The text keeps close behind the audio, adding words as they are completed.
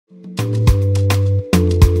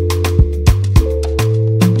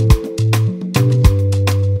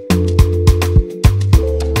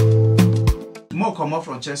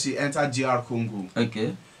Chelsea enter DR Congo.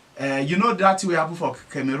 Okay. You know that we happen for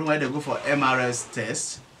Cameroon where they go for MRS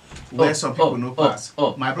test, where some people no pass.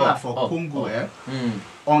 My brother for Congo,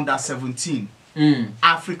 under 17,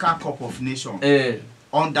 African Cup of Nations,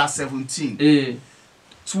 under 17.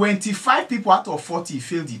 25 people out of 40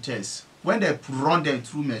 failed the test. When they run them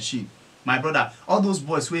through machine, my brother, all those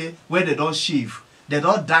boys where they don't shave, they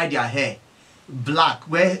don't dye their hair black,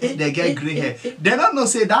 where they get grey hair. They don't know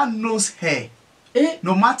say that nose hair.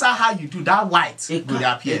 No matter how you do, that white will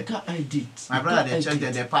appear. My brother, they check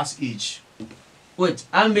that they pass age. Wait,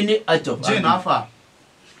 how many out of Jane Alpha?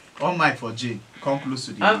 All mine for Jane. Come close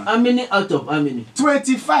to the how many out of how many?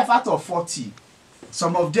 25 out of 40.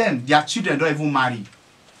 Some of them, their children don't even marry.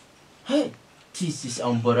 Hey, this is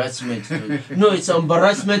embarrassment. No, it's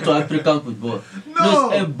embarrassment to African football. No,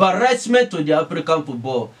 it's embarrassment to the African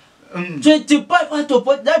football. 25 out of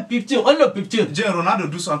what? That 15, only 15. Jane, Ronaldo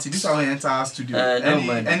do something. This is how we enter our studio.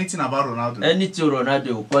 Anything about Ronaldo? Anything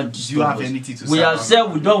Ronaldo want to. Do you have anything to say? We have said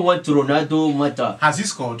we don't want Ronaldo matter. Has he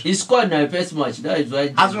scored? He scored in the first match. That is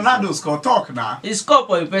why. Has Ronaldo scored? Talk now. He scored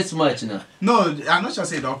for the first match now. No, I'm not sure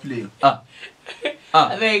say don't play.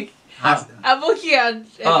 I think I'm okay and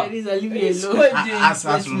leave me alone. As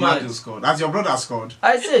Ronaldo scored. As your brother scored.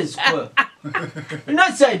 I say score.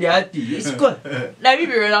 Not say they happy. He scored. Let me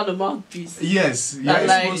be Ronaldo mouthpiece. Yes, you are a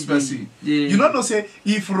spokesperson. You don't know say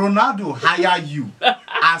if Ronaldo hire you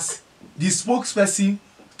as the spokesperson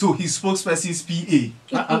to his spokesperson's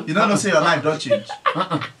PA, you don't know say your life don't change.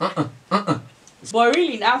 But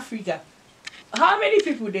really in Africa, how many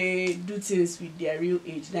people they do things with their real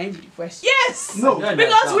age? That is the question. Yes! No.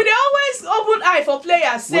 Because we they always open eye for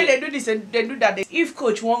players, say they do this and they do that. If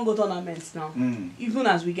coach won't go tournaments now, even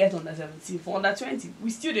as we get under 17, for under 20, we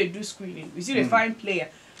still they do screening. We still they find player.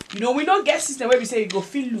 You know, we don't get system where we say you go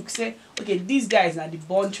feel look, say, okay, these guys are the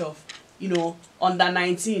bunch of, you know, under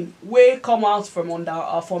 19, we come out from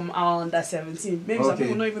our under 17. Maybe some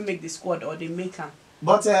people don't even make the squad or they make them.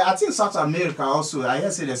 But I think South America also, I hear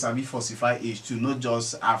say there's a bit falsified age too, not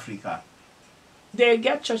just Africa. They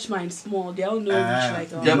get church mind small, they all know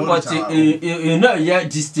which like yeah, but you know, yeah,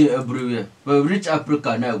 this thing everywhere. But reach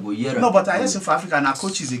Africa now, go here. No, but I hear say for Africa now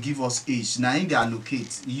coaches they give us age. Now in they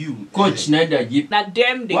allocate you. Coach now they give. Now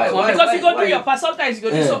them they come because you go do your pass. Sometimes you go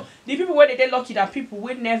do so. The people where they lucky that people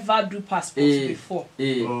will never do passports before.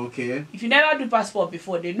 Okay. If you never do passport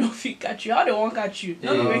before, they know if catch you. How they won't catch you?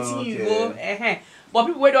 No waiting you go. But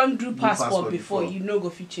people who don't do passport before, you know go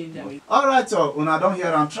fit change that way. Alright, una don't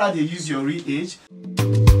hear and try to use your real age.